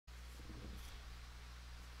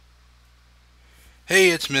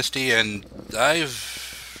Hey, it's Misty, and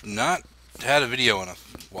I've not had a video in a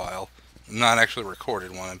while. Not actually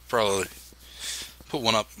recorded one. I've probably put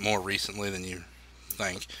one up more recently than you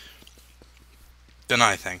think. Than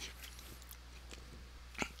I think.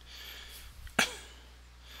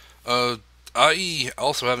 Uh, I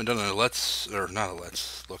also haven't done a not a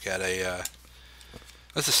let's look at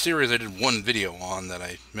that's a series I did one video on that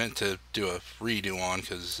I meant to do a redo on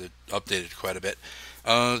because it updated quite a bit.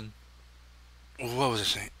 Uh, what was I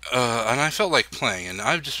saying? And I felt like playing, and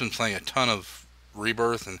I've just been playing a ton of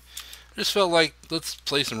Rebirth, and I just felt like let's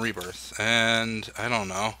play some Rebirth, and I don't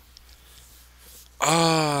know.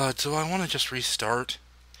 Do I want to just restart?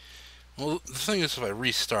 Well, the thing is, if I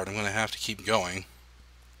restart, I'm going to have to keep going.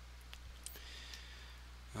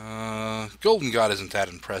 Golden God isn't that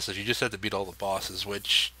impressive. You just have to beat all the bosses,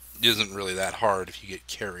 which isn't really that hard if you get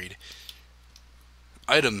carried.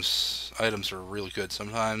 Items are really good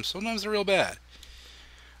sometimes. Sometimes they're real bad.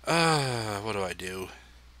 What do I do?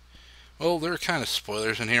 Well, there are kind of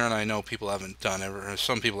spoilers in here, and I know people haven't done ever.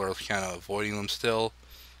 Some people are kind of avoiding them still.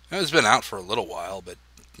 It's been out for a little while, but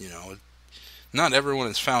you know, not everyone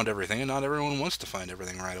has found everything, and not everyone wants to find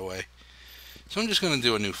everything right away. So I'm just going to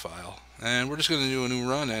do a new file, and we're just going to do a new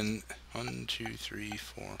run, and 1, 2, 3,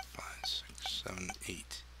 4, 5, 6, 7,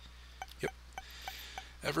 8. Yep.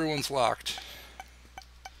 Everyone's locked.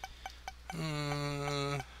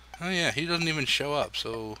 Oh yeah, he doesn't even show up,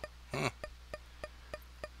 so... Huh.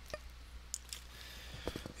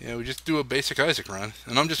 Yeah, we just do a basic Isaac run,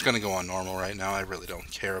 and I'm just going to go on normal right now. I really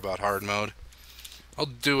don't care about hard mode. I'll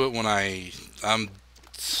do it when I'm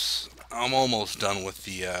almost done with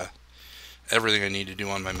the everything I need to do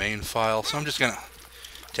on my main file, so I'm just gonna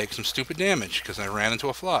take some stupid damage because I ran into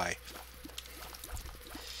a fly.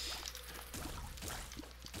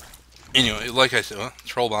 Anyway, like I said,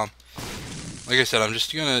 troll bomb. Like I said, I'm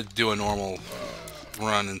just gonna do a normal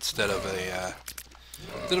run instead of a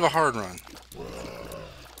hard run.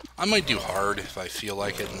 I might do hard if I feel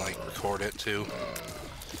like it and like record it too,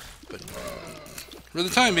 but for the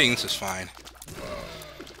time being, this is fine.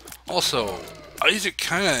 Also, Isaac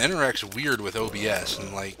kind of interacts weird with OBS,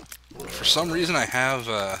 and like, for some reason I have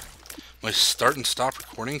my start and stop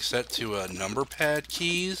recording set to number pad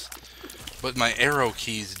keys, but my arrow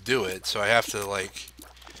keys do it, so I have to like,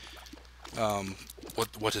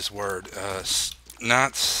 what is word?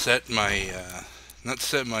 Not set my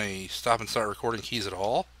stop and start recording keys at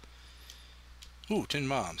all. Ooh, 10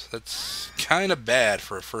 bombs. That's kind of bad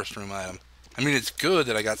for a first room item. I mean, it's good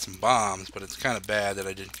that I got some bombs, but it's kind of bad that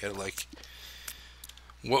I didn't get, like,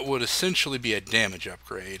 what would essentially be a damage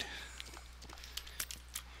upgrade.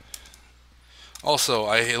 Also,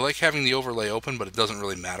 I like having the overlay open, but it doesn't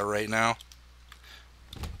really matter right now.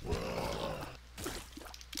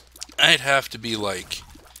 I'd have to be, like,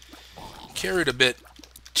 carried a bit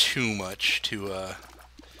too much to,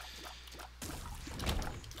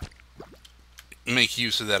 make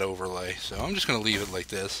use of that overlay, so I'm just going to leave it like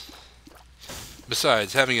this.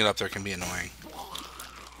 Besides, having it up there can be annoying.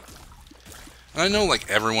 And I know, like,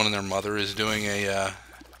 everyone and their mother is doing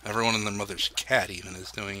everyone and their mother's cat even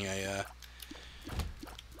is doing a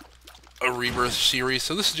Rebirth series,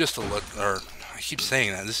 so this is just I keep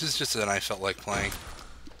saying that, this is just that I felt like playing.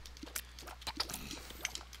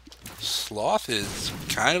 Sloth is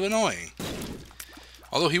kind of annoying.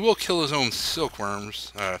 Although he will kill his own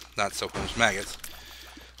silkworms, not silkworms, maggots.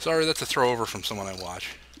 Sorry, that's a throw over from someone I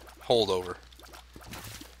watch. Holdover.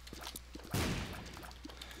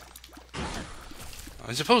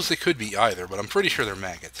 I suppose they could be either, but I'm pretty sure they're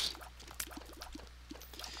maggots.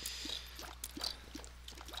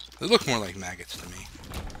 They look more like maggots to me.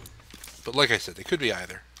 But like I said, they could be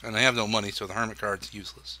either. And I have no money, so the hermit card's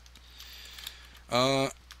useless.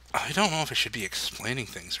 I don't know if I should be explaining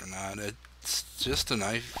things or not. It's just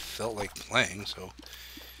I felt like playing, so...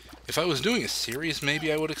 If I was doing a series,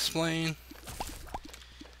 maybe I would explain.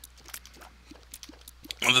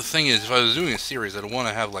 Well, the thing is, if I was doing a series, I'd want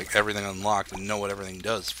to have, like, everything unlocked and know what everything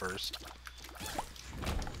does first.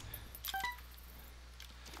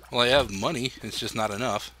 Well, I have money, it's just not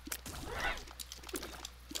enough.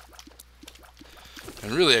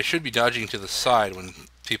 And really, I should be dodging to the side when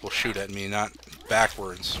people shoot at me, not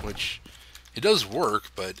backwards, which... It does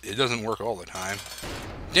work, but it doesn't work all the time.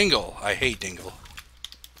 Dingle! I hate Dingle.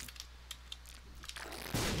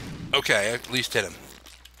 Okay, I at least hit him.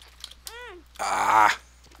 Ah!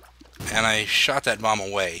 And I shot that bomb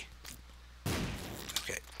away.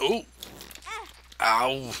 Okay. Oh!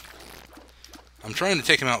 Ow! I'm trying to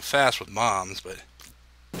take him out fast with bombs, but...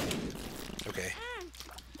 Okay.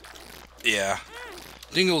 Yeah.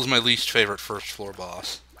 Dingle is my least favorite first floor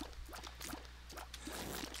boss.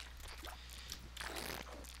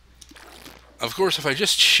 Of course, if I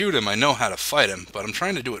just shoot him, I know how to fight him, but I'm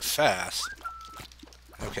trying to do it fast.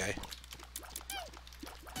 Okay.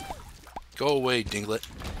 Go away, Dinglet.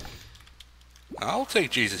 I'll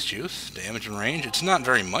take Jesus Juice. Damage and range. It's not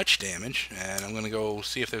very much damage, and I'm going to go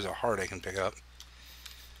see if there's a heart I can pick up.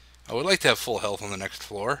 I would like to have full health on the next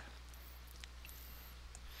floor.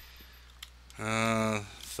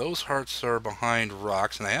 Those hearts are behind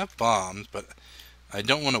rocks, and I have bombs, but I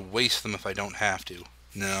don't want to waste them if I don't have to.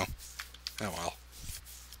 No. Oh well.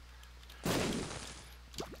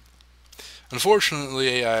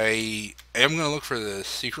 Unfortunately, I am going to look for the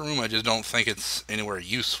secret room. I just don't think it's anywhere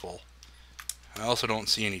useful. I also don't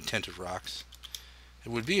see any tinted rocks. It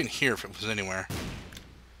would be in here if it was anywhere.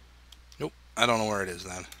 Nope, I don't know where it is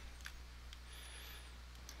then.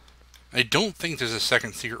 I don't think there's a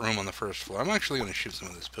second secret room on the first floor. I'm actually going to shoot some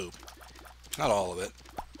of this poop. Not all of it.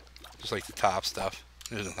 Just like the top stuff.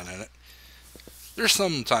 There's nothing in it. There's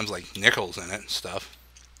sometimes like nickels in it and stuff.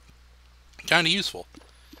 Kind of useful.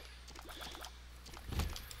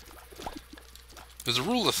 There's a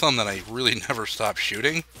rule of thumb that I really never stop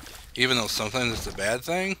shooting, even though sometimes it's a bad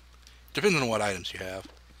thing. Depends on what items you have.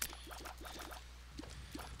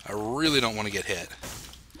 I really don't want to get hit.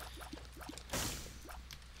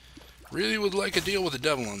 Really would like a deal with the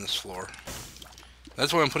devil on this floor.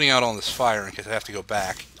 That's why I'm putting out all this fire, in case I have to go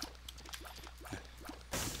back.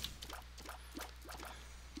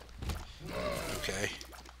 Okay.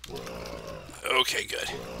 Okay,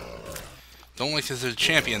 good. Don't like there's a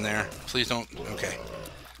champion there. Please don't. Okay.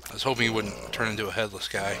 I was hoping he wouldn't turn into a headless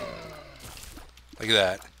guy. Like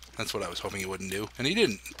that. That's what I was hoping he wouldn't do. And he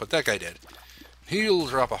didn't, but that guy did. He'll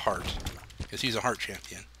drop a heart, because he's a heart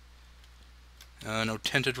champion. No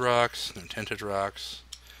tinted rocks. No tinted rocks.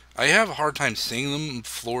 I have a hard time seeing them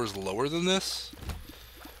floors lower than this.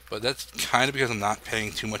 But that's kind of because I'm not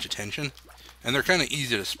paying too much attention. And they're kind of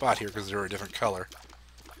easy to spot here because they're a different color.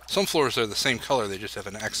 Some floors are the same color, they just have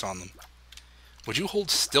an X on them. Would you hold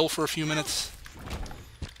still for a few minutes?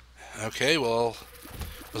 Okay, well,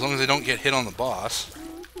 as long as I don't get hit on the boss.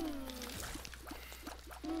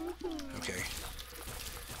 Okay.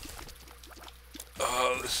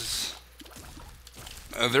 Oh, this is...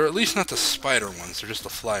 they're at least not the spider ones, they're just the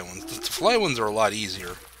fly ones. The fly ones are a lot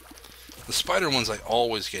easier. The spider ones I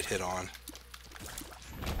always get hit on.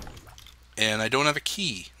 And I don't have a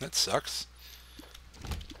key. That sucks.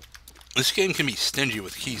 This game can be stingy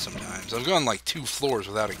with keys sometimes. I've gone like 2 floors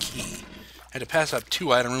without a key. I had to pass up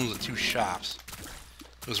 2 item rooms and 2 shops.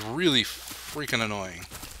 It was really freaking annoying.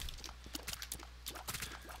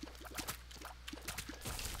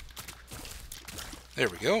 There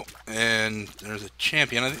we go. And there's a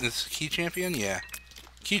champion. I think this is a key champion? Yeah.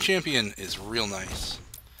 Key champion is real nice.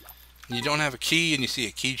 You don't have a key and you see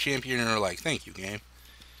a key champion and you're like, thank you, game.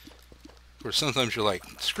 Or sometimes you're like,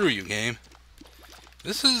 screw you, game.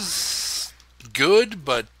 This is good,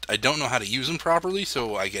 but I don't know how to use them properly,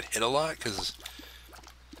 so I get hit a lot, because,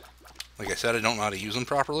 like I said, I don't know how to use them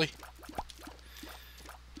properly.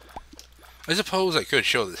 I suppose I could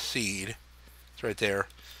show the seed. It's right there.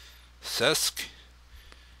 Sesc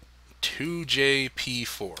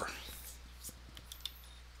 2JP4.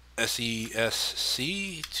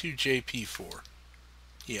 SESC 2JP4.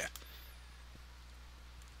 Yeah.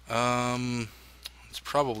 It's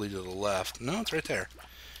probably to the left. No, it's right there.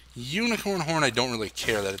 Unicorn horn, I don't really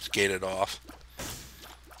care that it's gated off.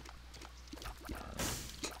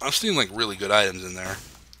 I've seen like really good items in there.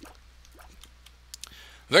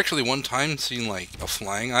 I've actually one time seen like a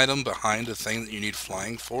flying item behind a thing that you need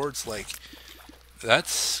flying for. It's like,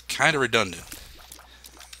 that's kind of redundant.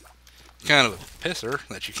 Kind of a pisser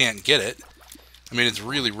that you can't get it. I mean, it's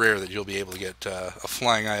really rare that you'll be able to get a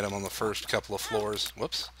flying item on the first couple of floors.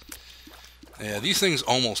 Whoops. Yeah, these things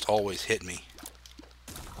almost always hit me.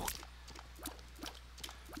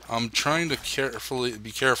 I'm trying to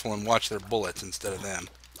be careful and watch their bullets instead of them.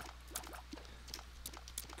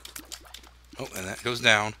 Oh, and that goes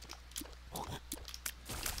down.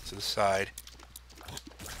 To the side.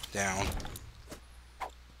 Down.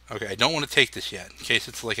 Okay, I don't want to take this yet, in case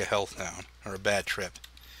it's like a health down, or a bad trip.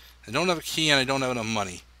 I don't have a key and I don't have enough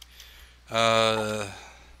money. I'll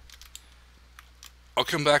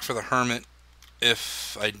come back for the hermit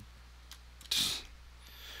if I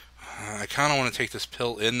kind of want to take this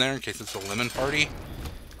pill in there in case it's a lemon party.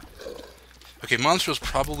 Okay, Monstro's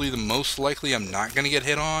probably the most likely I'm not going to get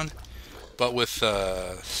hit on. But with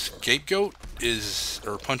Scapegoat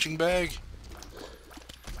or Punching Bag.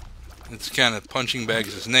 It's kind of Punching Bag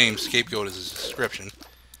is his name, Scapegoat is his description.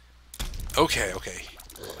 Okay, okay.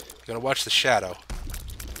 Gotta watch the shadow.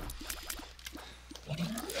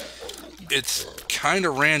 It's kind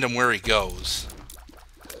of random where he goes.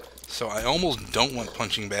 So I almost don't want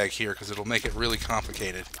punching bag here because it'll make it really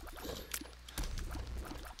complicated.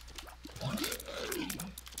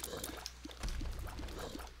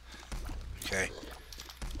 Okay.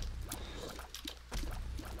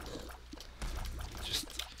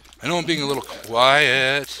 I know I'm being a little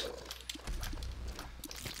quiet.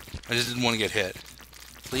 I just didn't want to get hit.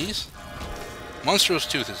 Please? Monstrous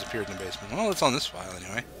Tooth has appeared in the basement. Well, it's on this file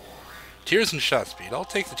anyway. Tears and shot speed. I'll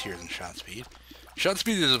take the tears and shot speed. Shot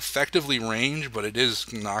speed is effectively range, but it is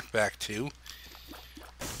knockback too.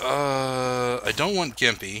 I don't want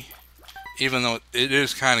Gimpy, even though it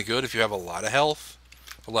is kind of good if you have a lot of health.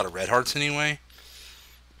 A lot of red hearts anyway.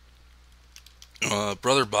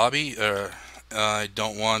 Brother Bobby, I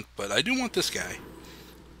don't want, but I do want this guy.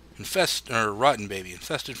 Rotten Baby,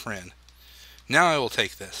 Infested Friend. Now I will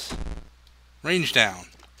take this. Range down.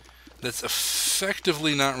 That's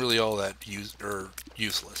effectively not really all that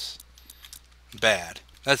useless. Bad.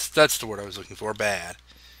 That's the word I was looking for. Bad.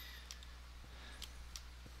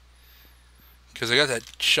 Because I got that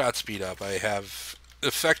shot speed up, I have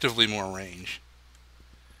effectively more range.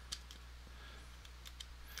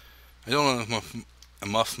 I don't have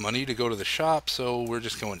enough money to go to the shop, so we're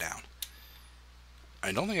just going down.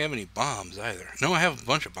 I don't think I have any bombs either. No, I have a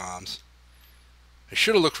bunch of bombs. I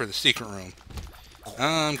should have looked for the secret room.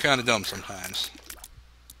 I'm kind of dumb sometimes.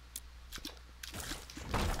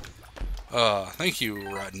 Thank you,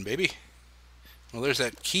 Rotten Baby. Well, there's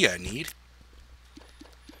that key I need.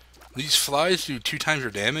 These flies do 2 times your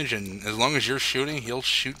damage, and as long as you're shooting, he'll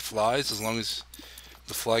shoot flies as long as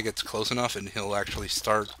the fly gets close enough, and he'll actually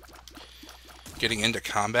start getting into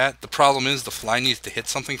combat. The problem is the fly needs to hit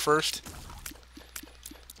something first,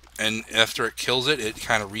 and after it kills it, it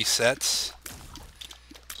kind of resets.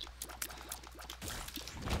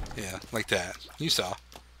 Yeah, like that. You saw.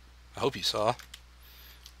 I hope you saw.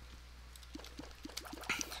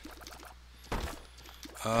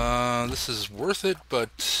 This is worth it, but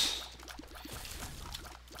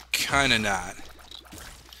kinda not.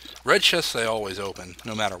 Red chests I always open,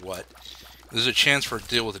 no matter what. There's a chance for a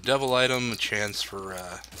deal with a devil item, a chance for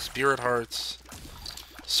spirit hearts,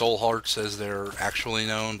 soul hearts as they're actually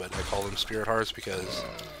known, but I call them spirit hearts because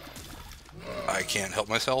I can't help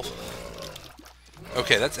myself.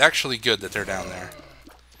 Okay, that's actually good that they're down there.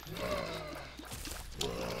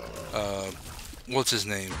 What's his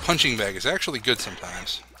name? Punching bag is actually good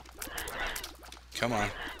sometimes. Come on.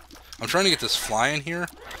 I'm trying to get this fly in here.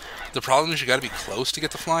 The problem is you gotta be close to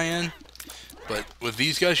get the fly in. But with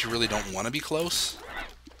these guys, you really don't want to be close.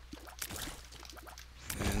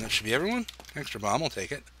 And that should be everyone. Extra bomb, I'll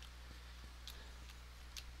take it.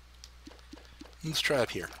 Let's try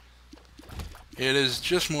up here. It is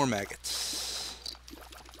just more maggots.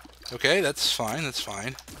 Okay, that's fine, that's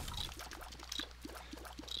fine.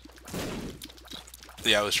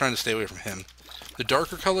 Yeah, I was trying to stay away from him. The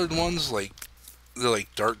darker colored ones, they're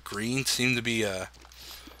like dark green, seem to be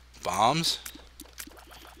bombs.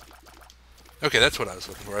 Okay, that's what I was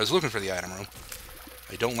looking for. I was looking for the item room.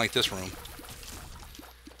 I don't like this room.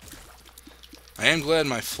 I am glad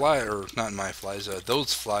my fly, or not my flies,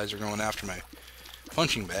 those flies are going after my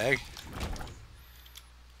punching bag.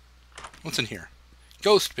 What's in here?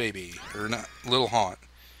 Ghost Baby, or not, Little Haunt.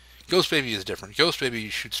 Ghost Baby is different. Ghost Baby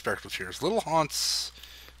shoots spectral tears. Little Haunt's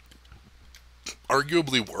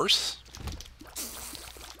arguably worse.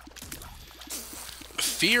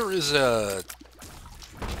 Fear is a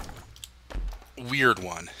weird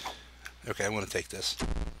one. Okay, I'm going to take this.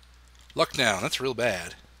 Luck Down, that's real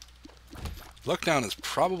bad. Luck Down is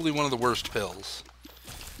probably one of the worst pills.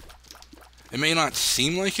 It may not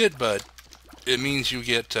seem like it, but it means you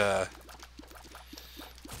get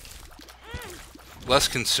less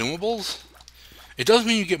consumables. It does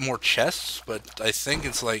mean you get more chests, but I think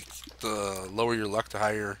it's like the lower your luck, the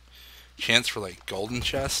higher chance for like golden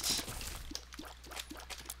chests.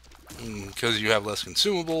 Because you have less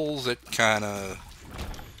consumables, it kind of...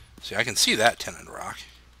 See, I can see that tinted rock.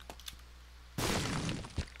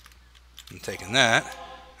 I'm taking that.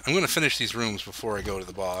 I'm going to finish these rooms before I go to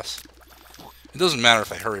the boss. It doesn't matter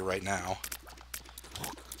if I hurry right now.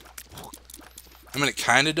 I mean, it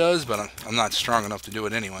kind of does, but I'm not strong enough to do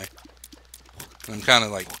it anyway. I'm kind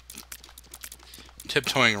of like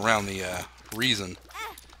tiptoeing around the reason.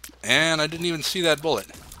 And I didn't even see that bullet.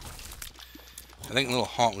 I think Little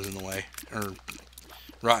Haunt was in the way. Or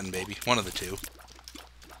Rotten Baby. One of the two.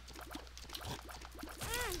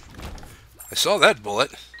 I saw that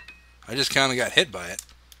bullet. I just kind of got hit by it.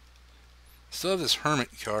 Still have this Hermit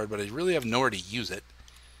card, but I really have nowhere to use it.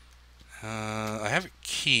 I have a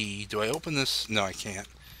key. Do I open this? No, I can't.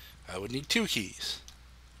 I would need 2 keys.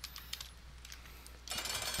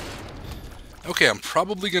 Okay, I'm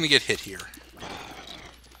probably going to get hit here.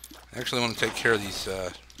 I actually want to take care of these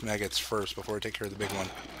maggots first before I take care of the big one.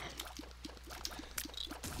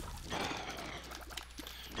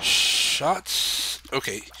 Shots.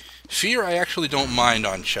 Okay. Fear I actually don't mind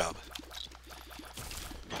on Chub.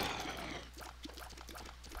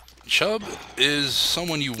 Chub is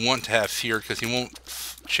someone you want to have fear because he won't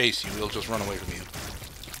chase you. He'll just run away from you.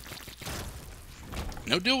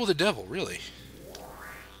 No deal with the devil, really.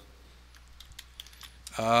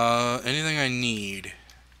 Anything I need.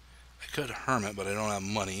 I could hermit, but I don't have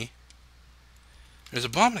money. There's a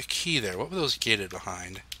bomb and a key there. What were those gated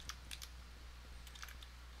behind?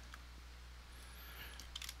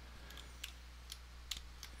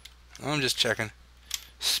 I'm just checking.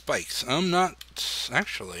 Spikes. I'm not...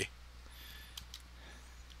 Actually.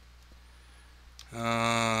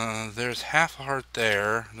 There's half a heart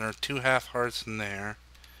there. There are 2 half hearts in there.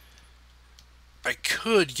 I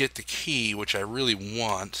could get the key, which I really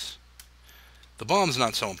want. The bomb's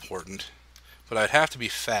not so important. But I'd have to be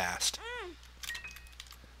fast.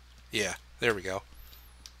 Yeah, there we go.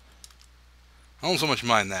 I don't so much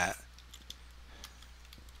mind that.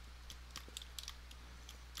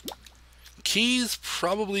 Keys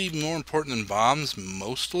probably more important than bombs,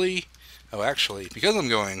 mostly. Oh, actually, because I'm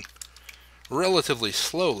going relatively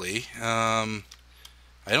slowly, I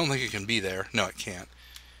don't think it can be there. No, it can't.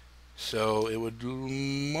 So it would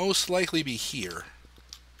most likely be here.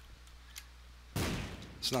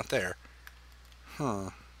 It's not there. Huh.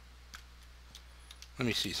 Let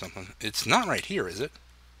me see something. It's not right here, is it?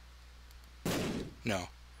 No.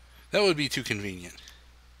 That would be too convenient.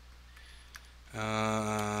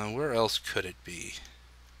 Where else could it be?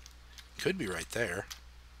 Could be right there.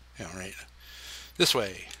 Yeah, right. This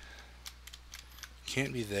way.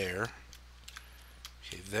 Can't be there.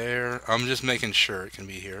 Okay, there. I'm just making sure it can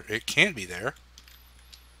be here. It can't be there.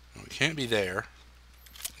 No, it can't be there.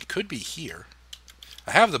 It could be here.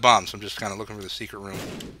 I have the bomb, so I'm just kind of looking for the secret room.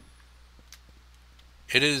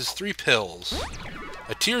 It is 3 pills.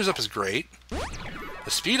 A tears up is great. A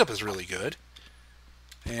speed up is really good.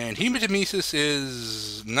 And hematemesis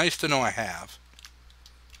is nice to know I have.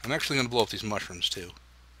 I'm actually going to blow up these mushrooms too.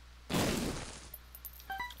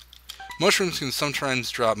 Mushrooms can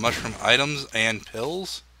sometimes drop mushroom items and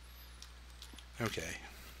pills. Okay.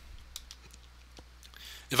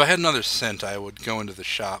 If I had another scent, I would go into the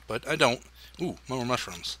shop, but I don't. Ooh, more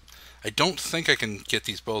mushrooms. I don't think I can get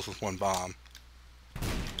these both with 1 bomb.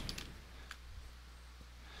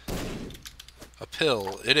 A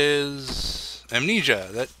pill. It is amnesia.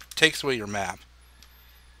 That takes away your map.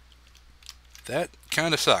 That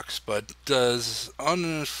kind of sucks, but does,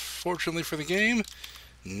 unfortunately for the game,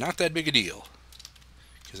 not that big a deal.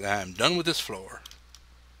 Because I'm done with this floor.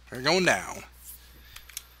 We're going down.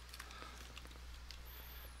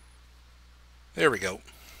 There we go.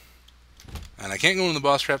 And I can't go into the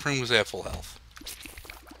boss trap room because I have full health.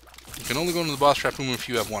 You can only go into the boss trap room if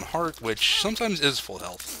you have 1 heart, which sometimes is full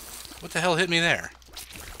health. What the hell hit me there?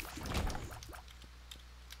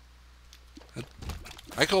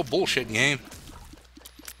 I call bullshit, game.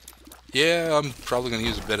 Yeah, I'm probably going to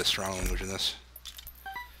use a bit of strong language in this.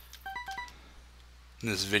 In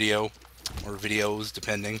this video. Or videos,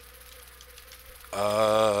 depending.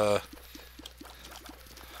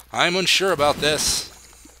 I'm unsure about this.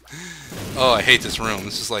 Oh, I hate this room.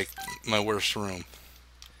 This is like my worst room.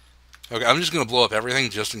 Okay, I'm just going to blow up everything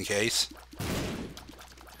just in case.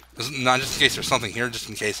 Not just in case there's something here, just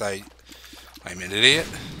in case I'm an idiot.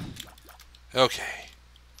 Okay.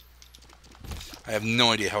 I have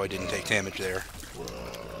no idea how I didn't take damage there.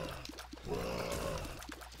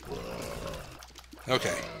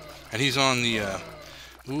 Okay. And he's on the,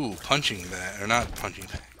 ooh, punching bag. Or not punching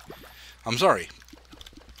bag. I'm sorry.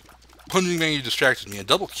 Punching bag, you distracted me. A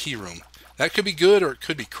double key room. That could be good or it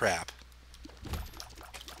could be crap.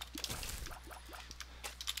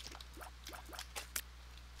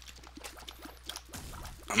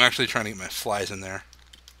 I'm actually trying to get my flies in there.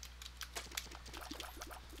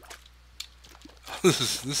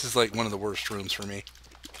 This is like one of the worst rooms for me.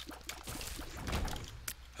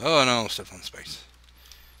 Oh no, step on spikes.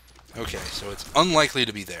 Okay, so it's unlikely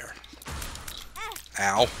to be there.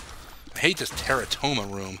 Ow. I hate this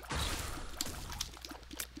teratoma room.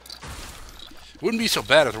 It wouldn't be so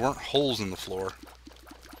bad if there weren't holes in the floor.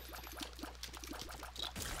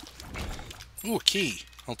 Ooh, a key.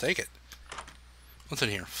 I'll take it. What's in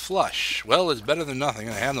here? Flush. Well, it's better than nothing,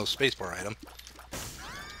 and I have no spacebar item.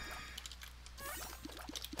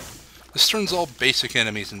 This turns all basic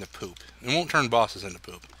enemies into poop. It won't turn bosses into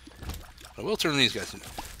poop. But it will turn these guys into...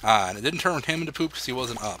 Ah, and it didn't turn him into poop because he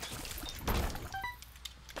wasn't up.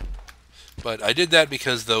 But I did that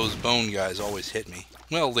because those bone guys always hit me.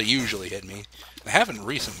 Well, they usually hit me. They haven't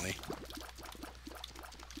recently.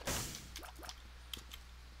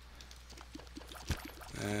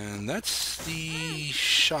 And that's the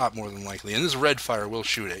shop, more than likely. And this red fire will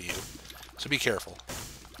shoot at you. So be careful.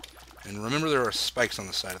 And remember there are spikes on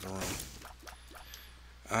the side of the room.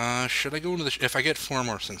 Should I go into the... if I get 4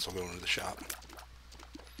 more cents, I'll go into the shop.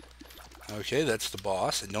 Okay, that's the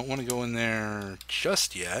boss. I don't want to go in there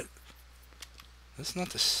just yet. That's not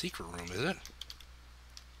the secret room, is it?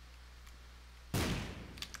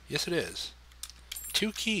 Yes, it is.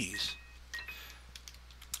 2 keys.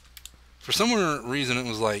 For some reason, it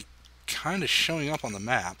was like kind of showing up on the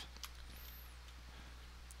map.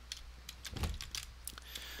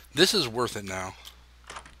 This is worth it now.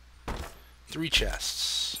 3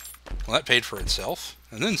 chests. Well, that paid for itself,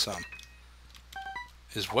 and then some.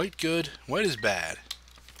 Is white good? White is bad.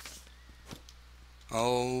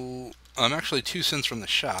 Oh, I'm actually 2 cents from the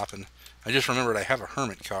shop, and I just remembered I have a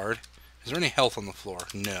hermit card. Is there any health on the floor?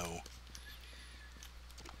 No.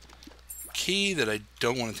 Key that I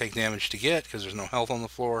don't want to take damage to get because there's no health on the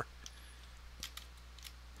floor.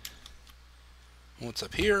 What's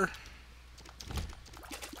up here?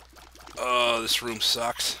 Oh, this room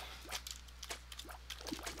sucks.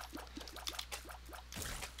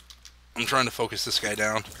 I'm trying to focus this guy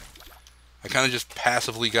down. I kind of just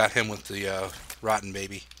passively got him with the rotten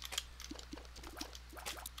baby.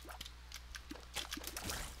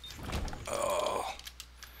 Oh,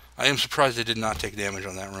 I am surprised I did not take damage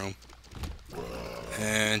on that room.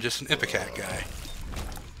 And just an Ipecac guy.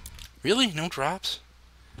 Really? No drops?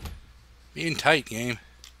 Being tight, game.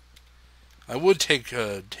 I would take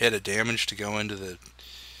a hit of damage to go into the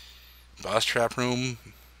boss trap room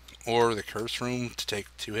or the curse room to take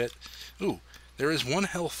 2 hit. Ooh, there is 1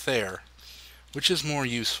 health there. Which is more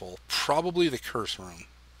useful? Probably the curse room.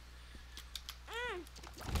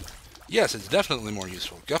 Yes, it's definitely more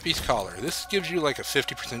useful. Guppy's Collar. This gives you like a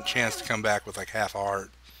 50% chance to come back with like half a heart.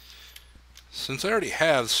 Since I already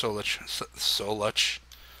have Solich.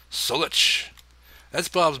 That's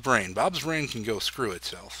Bob's brain. Bob's brain can go screw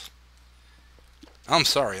itself. I'm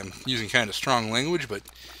sorry, I'm using kind of strong language, but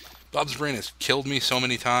Bob's brain has killed me so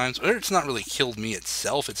many times. Or it's not really killed me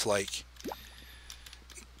itself, it's like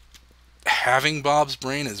having Bob's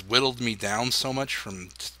brain has whittled me down so much from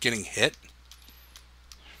just getting hit.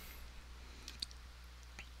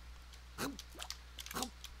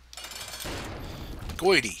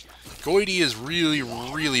 Goity. Goity is really,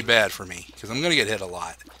 really bad for me, because I'm going to get hit a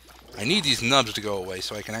lot. I need these nubs to go away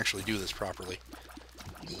so I can actually do this properly.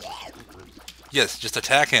 Yes, just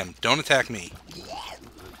attack him. Don't attack me.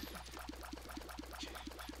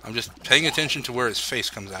 I'm just paying attention to where his face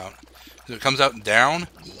comes out. If it comes out down,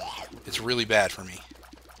 it's really bad for me.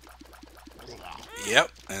 Yep,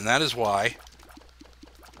 and that is why.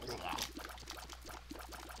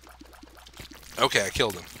 Okay, I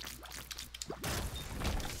killed him.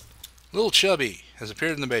 Little Chubby has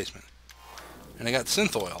appeared in the basement. And I got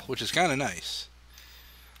synth oil, which is kind of nice.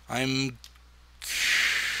 I'm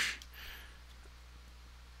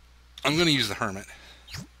going to use the hermit.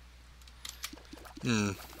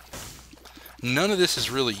 None of this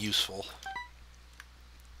is really useful.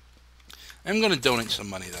 I'm going to donate some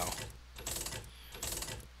money, though.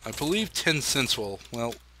 I believe 10 cents will...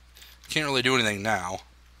 well, can't really do anything now.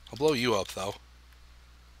 I'll blow you up, though.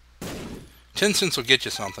 10 cents will get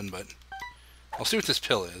you something, but... I'll see what this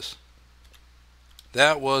pill is.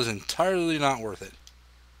 That was entirely not worth it.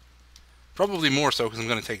 Probably more so, because I'm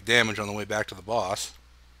going to take damage on the way back to the boss.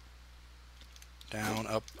 Down,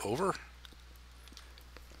 up, over.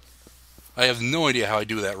 I have no idea how I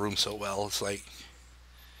do that room so well. It's like...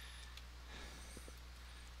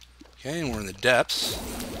 okay, and we're in the depths.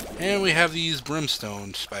 And we have these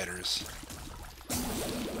brimstone spiders.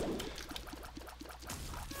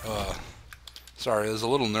 Sorry, it was a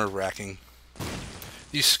little nerve-wracking.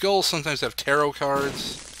 These skulls sometimes have tarot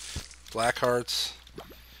cards, black hearts,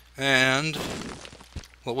 and...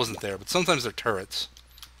 well, it wasn't there, but sometimes they're turrets.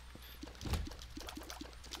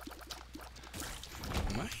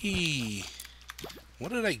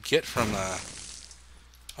 What did I get from the...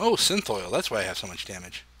 oh, synth oil. That's why I have so much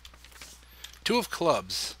damage. 2 of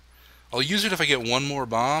clubs. I'll use it if I get 1 more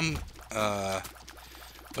bomb, but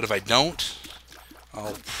if I don't,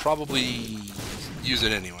 I'll probably use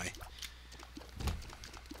it anyway.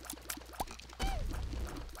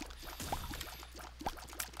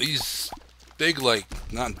 These big, like,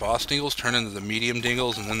 not boss dingles turn into the medium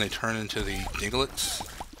dingles, and then they turn into the dinglets.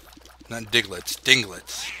 Not diglets,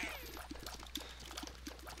 dinglets.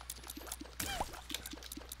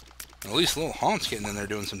 At least little Haunt's getting in there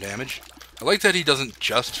doing some damage. I like that he doesn't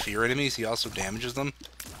just fear enemies, he also damages them.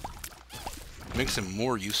 Makes him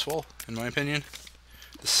more useful, in my opinion.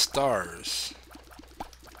 The stars.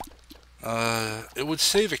 It would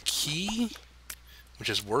save a key, which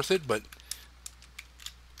is worth it, but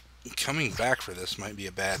coming back for this might be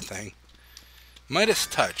a bad thing. Midas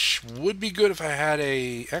Touch would be good if I had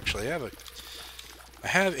a... Actually, I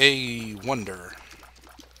have a Wonder.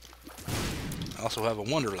 I also have a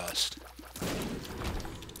Wanderlust.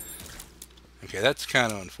 Okay, that's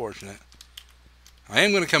kind of unfortunate. I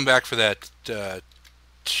am going to come back for that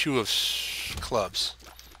Two of Clubs.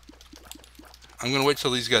 I'm going to wait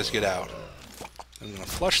till these guys get out. I'm going to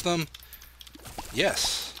flush them.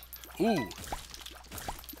 Yes. Ooh.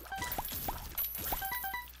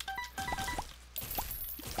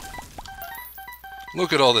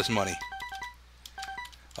 Look at all this money.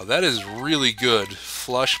 Oh, that is really good.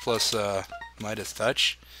 Flush plus Midas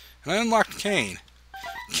Touch. And I unlocked Cain.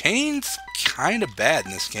 Cain's kind of bad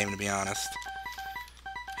in this game, to be honest.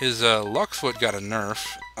 His luck foot got a nerf,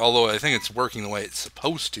 although I think it's working the way it's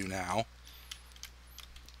supposed to now.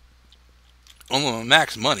 Although I'm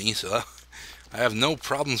max money, so I have no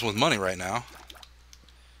problems with money right now.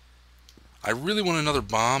 I really want another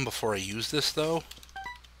bomb before I use this, though.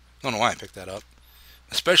 I don't know why I picked that up.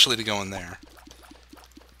 Especially to go in there.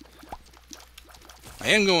 I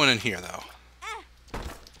am going in here, though.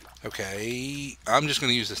 Okay, I'm just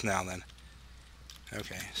going to use this now, then.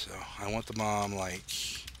 Okay, so I want the bomb, like,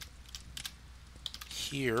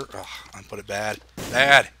 here. Ugh, I put it bad.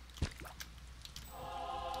 Bad!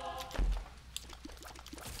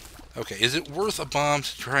 Okay, is it worth a bomb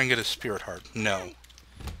to try and get a Spirit Heart? No.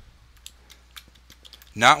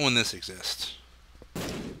 Not when this exists.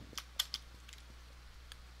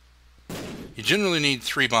 You generally need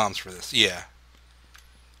 3 bombs for this. Yeah.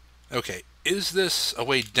 Okay, is this a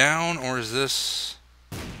way down, or is this...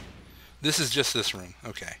 This is just this room.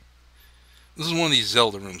 Okay. This is one of these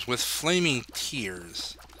Zelda rooms with flaming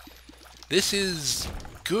tears. This is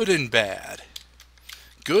good and bad.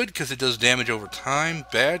 Good because it does damage over time.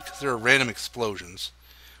 Bad because there are random explosions.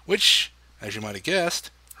 Which, as you might have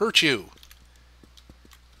guessed, hurt you.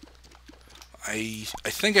 I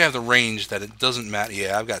think I have the range that it doesn't matter.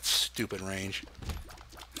 Yeah, I've got stupid range.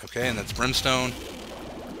 Okay, and that's Brimstone.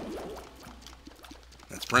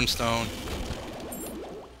 That's Brimstone.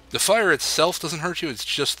 The fire itself doesn't hurt you, it's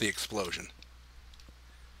just the explosion.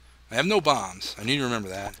 I have no bombs. I need to remember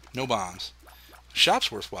that. No bombs.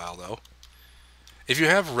 Shop's worthwhile, though. If you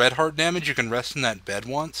have red heart damage, you can rest in that bed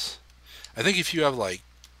once. I think if you have, like,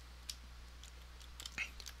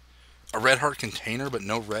 a red heart container but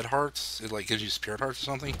no red hearts, it like gives you spirit hearts or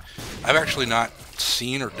something. I've actually not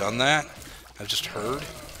seen or done that. I've just heard.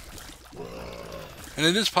 And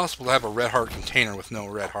it is possible to have a red heart container with no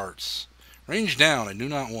red hearts. Range down, I do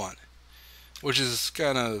not want. Which is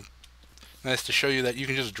kind of nice to show you that you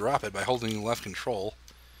can just drop it by holding left control.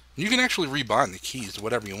 You can actually rebind the keys to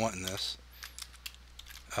whatever you want in this.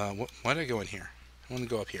 Why did I go in here? I want to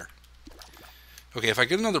go up here. Okay, if I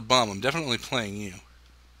get another bomb, I'm definitely playing you.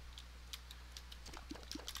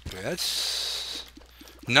 Okay, that's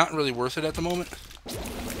not really worth it at the moment.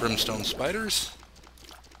 Brimstone spiders.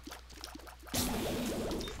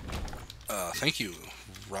 Thank you,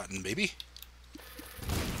 rotten baby.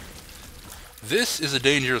 This is a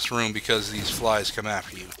dangerous room because these flies come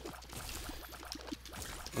after you.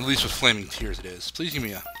 At least with flaming tears it is. Please give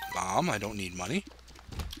me a bomb. I don't need money.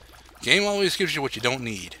 Game always gives you what you don't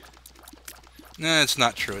need. Nah, it's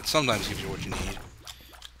not true. It sometimes gives you what you need.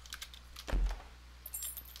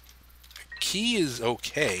 Key is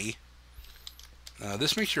okay.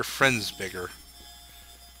 This makes your friends bigger.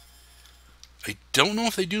 I don't know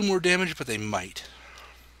if they do more damage, but they might.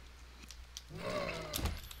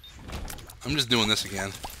 I'm just doing this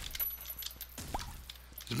again.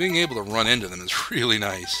 Just being able to run into them is really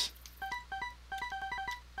nice.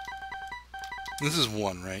 This is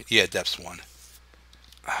 1, right? Yeah, depth's 1.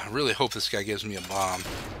 I really hope this guy gives me a bomb.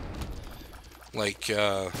 Like,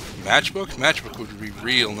 Matchbook? Matchbook would be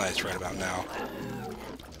real nice right about now.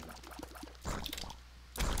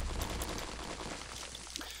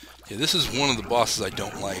 Yeah, this is one of the bosses I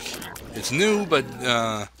don't like. It's new, but,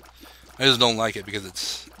 I just don't like it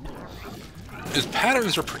because his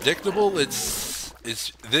patterns are predictable. This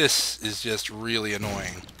is just really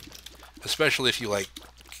annoying. Especially if you, like,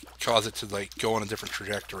 cause it to, like, go on a different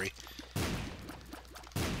trajectory.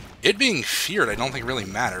 It being feared, I don't think really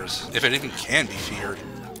matters. If it even can be feared.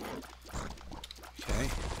 Okay.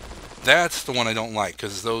 That's the one I don't like,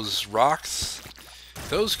 because those rocks,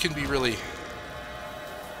 those can be really,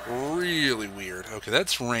 really weird. Okay,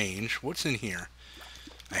 that's range. What's in here?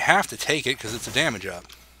 I have to take it, because it's a damage up.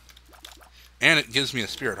 And it gives me a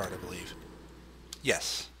spirit heart, I believe.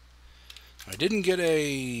 Yes. I didn't get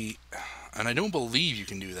a... And I don't believe you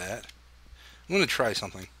can do that. I'm going to try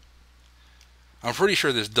something. I'm pretty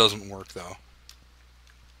sure this doesn't work, though.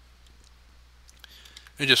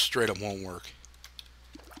 It just straight up won't work.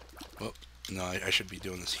 Well, no, I should be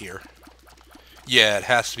doing this here. Yeah, it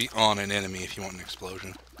has to be on an enemy if you want an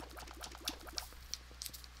explosion.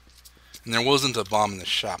 And there wasn't a bomb in the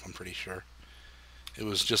shop, I'm pretty sure. It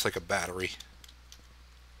was just like a battery.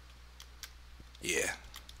 Yeah.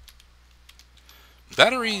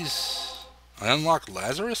 Batteries... I unlocked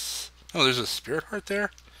Lazarus? Oh, there's a spirit heart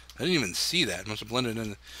there? I didn't even see that. It must have blended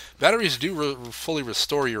in. Batteries do fully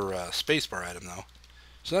restore your spacebar item, though.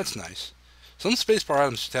 So that's nice. Some spacebar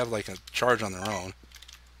items just have like a charge on their own.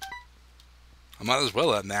 I might as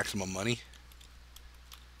well have maximum money.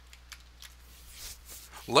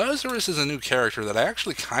 Lazarus is a new character that I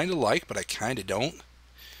actually kind of like, but I kind of don't.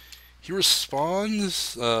 He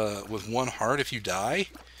respawns with 1 heart if you die.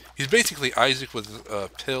 He's basically Isaac with a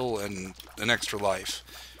pill and an extra life.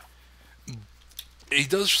 He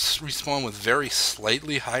does respawn with very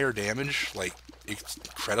slightly higher damage, like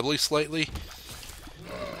incredibly slightly.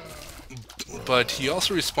 But he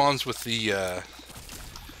also respawns with the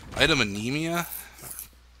item anemia.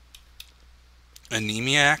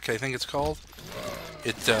 Anemiac, I think it's called.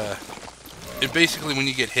 It basically, when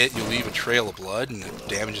you get hit, you leave a trail of blood, and it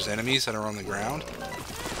damages enemies that are on the ground.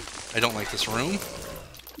 I don't like this room.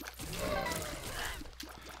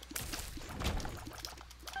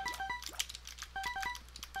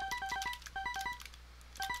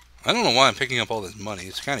 I don't know why I'm picking up all this money.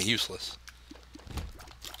 It's kind of useless.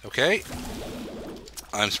 Okay.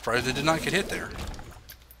 I'm surprised I did not get hit there.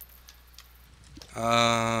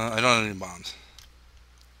 I don't have any bombs.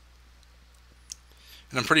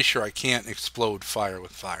 And I'm pretty sure I can't explode fire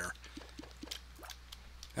with fire.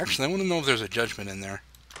 Actually, I want to know if there's a judgment in there.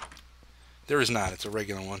 There is not. It's a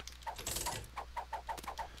regular one.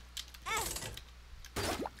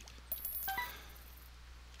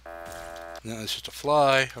 No, it's just a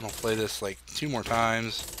fly. I'm gonna play this like 2 more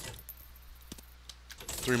times.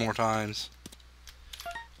 3 more times.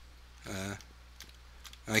 And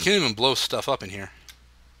I can't even blow stuff up in here.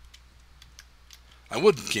 I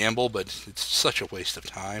would gamble, but it's such a waste of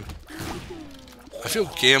time. I feel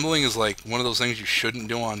gambling is like one of those things you shouldn't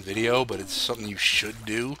do on video, but it's something you should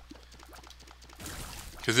do.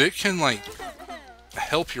 Because it can like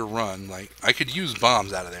help your run. Like, I could use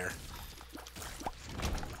bombs out of there.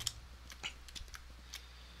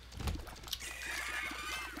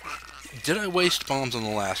 Did I waste bombs on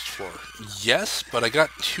the last floor? Yes, but I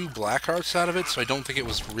got 2 black hearts out of it, so I don't think it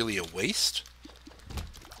was really a waste.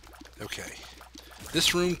 Okay.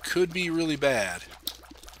 This room could be really bad.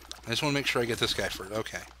 I just want to make sure I get this guy first.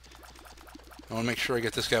 Okay. I want to make sure I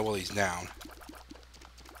get this guy while he's down.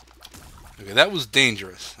 Okay, that was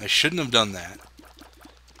dangerous. I shouldn't have done that.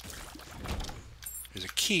 There's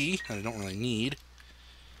a key that I don't really need.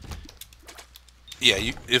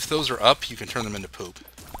 Yeah, if those are up, you can turn them into poop.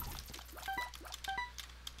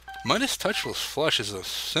 Midas Touchless Flush is a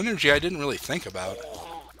synergy I didn't really think about.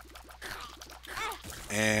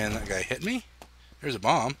 And that guy hit me. There's a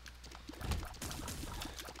bomb.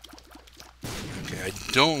 Okay, I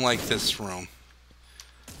don't like this room.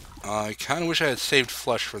 I kind of wish I had saved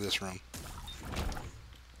Flush for this room.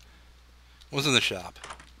 What's in the shop?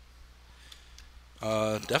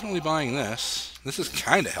 Definitely buying this. This is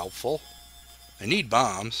kind of helpful. I need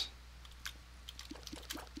bombs.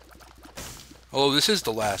 Although this is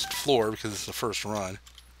the last floor because it's the first run.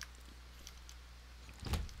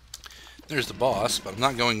 There's the boss, but I'm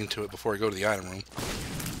not going into it before I go to the item room.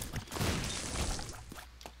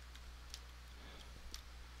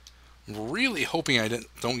 I'm really hoping I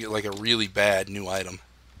don't get like a really bad new item.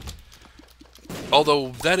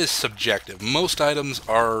 Although that is subjective. Most items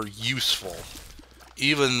are useful,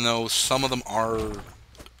 even though some of them are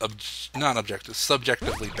not objective,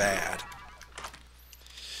 subjectively bad.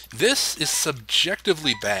 This is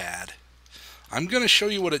subjectively bad. I'm going to show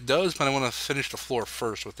you what it does, but I want to finish the floor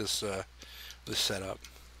first with this this setup.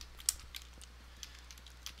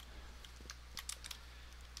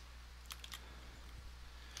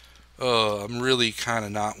 I'm really kind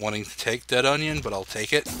of not wanting to take Dead Onion, but I'll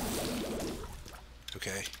take it.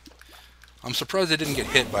 Okay. I'm surprised I didn't get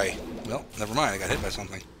hit by... Well, never mind, I got hit by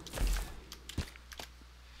something.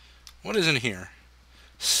 What is in here?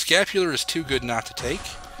 Scapular is too good not to take,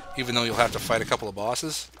 even though you'll have to fight a couple of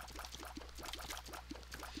bosses.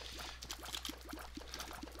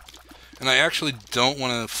 And I actually don't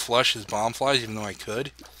want to flush his bomb flies, even though I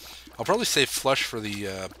could. I'll probably save flush for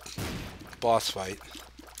the boss fight.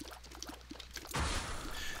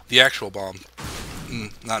 The actual bomb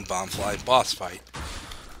not Bombfly, boss fight.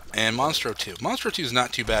 And Monstro 2. Monstro 2 is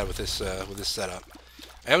not too bad with this setup.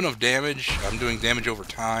 I have enough damage. I'm doing damage over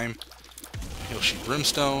time. He'll shoot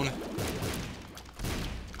Brimstone.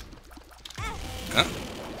 Huh?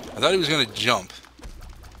 I thought he was going to jump.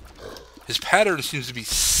 His pattern seems to be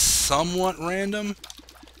somewhat random.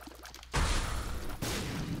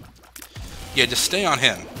 Yeah, just stay on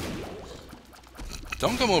him.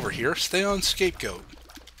 Don't come over here. Stay on Scapegoat.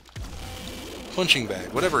 Punching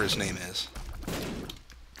Bag, whatever his name is.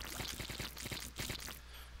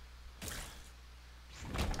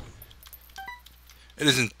 It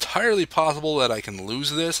is entirely possible that I can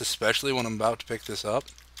lose this, especially when I'm about to pick this up.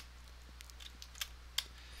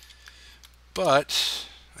 But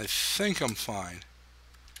I think I'm fine.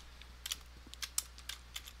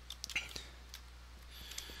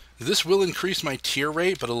 This will increase my tier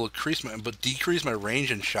rate, but it'll decrease my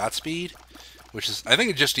range and shot speed, which is, I think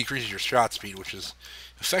it just decreases your shot speed, which is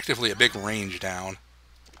effectively a big range down.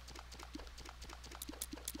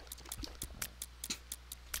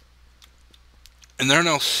 And they're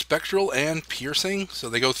now spectral and piercing, so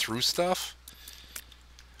they go through stuff.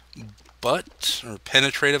 But, or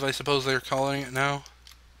penetrative, I suppose they're calling it now.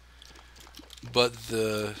 But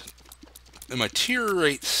and my tier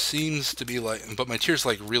rate seems to be like, but my tier's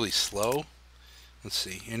like really slow. Let's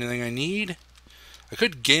see, anything I need? I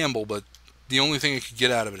could gamble, but the only thing I could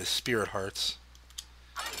get out of it is Spirit Hearts.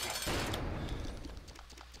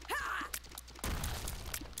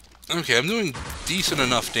 Okay, I'm doing decent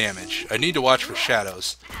enough damage. I need to watch for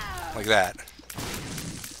shadows. Like that.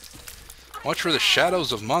 Watch for the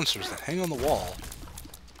shadows of monsters that hang on the wall.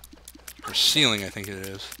 Or ceiling, I think it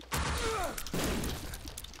is.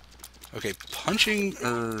 Okay, punching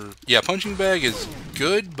bag is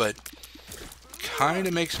good, but kind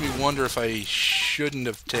of makes me wonder if I shouldn't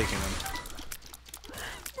have taken him.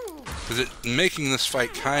 Because it's making this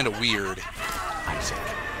fight kind of weird. Isaac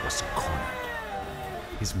was cornered.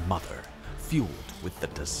 His mother, fueled with the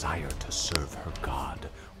desire to serve her god,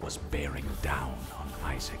 was bearing down on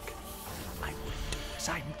Isaac. I will do as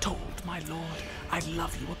I'm told, my lord. I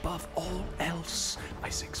love you above all else,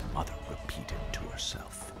 Isaac's mother repeated to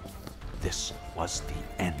herself. This was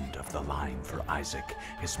the end of the line for Isaac.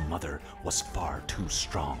 His mother was far too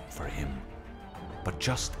strong for him. But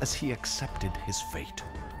just as he accepted his fate,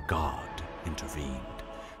 God intervened,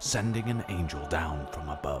 sending an angel down from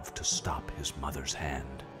above to stop his mother's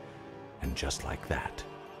hand. And just like that,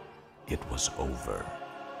 it was over.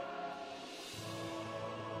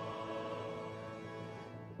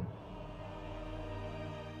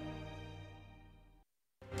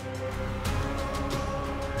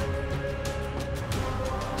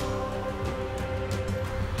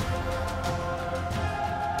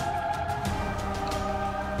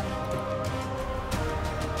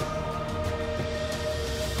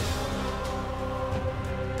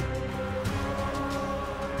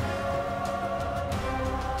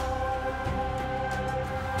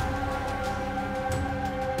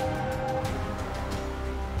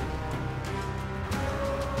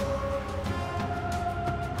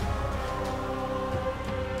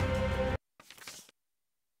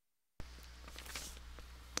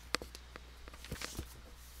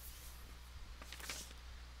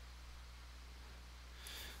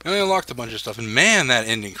 And I unlocked a bunch of stuff, and man, that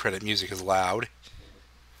ending credit music is loud.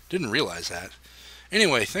 Didn't realize that.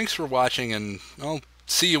 Anyway, thanks for watching, and I'll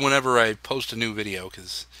see you whenever I post a new video,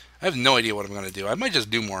 because I have no idea what I'm going to do. I might just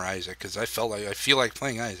do more Isaac, because I feel like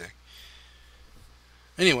playing Isaac.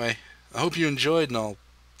 Anyway, I hope you enjoyed, and I'll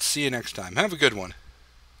see you next time. Have a good one.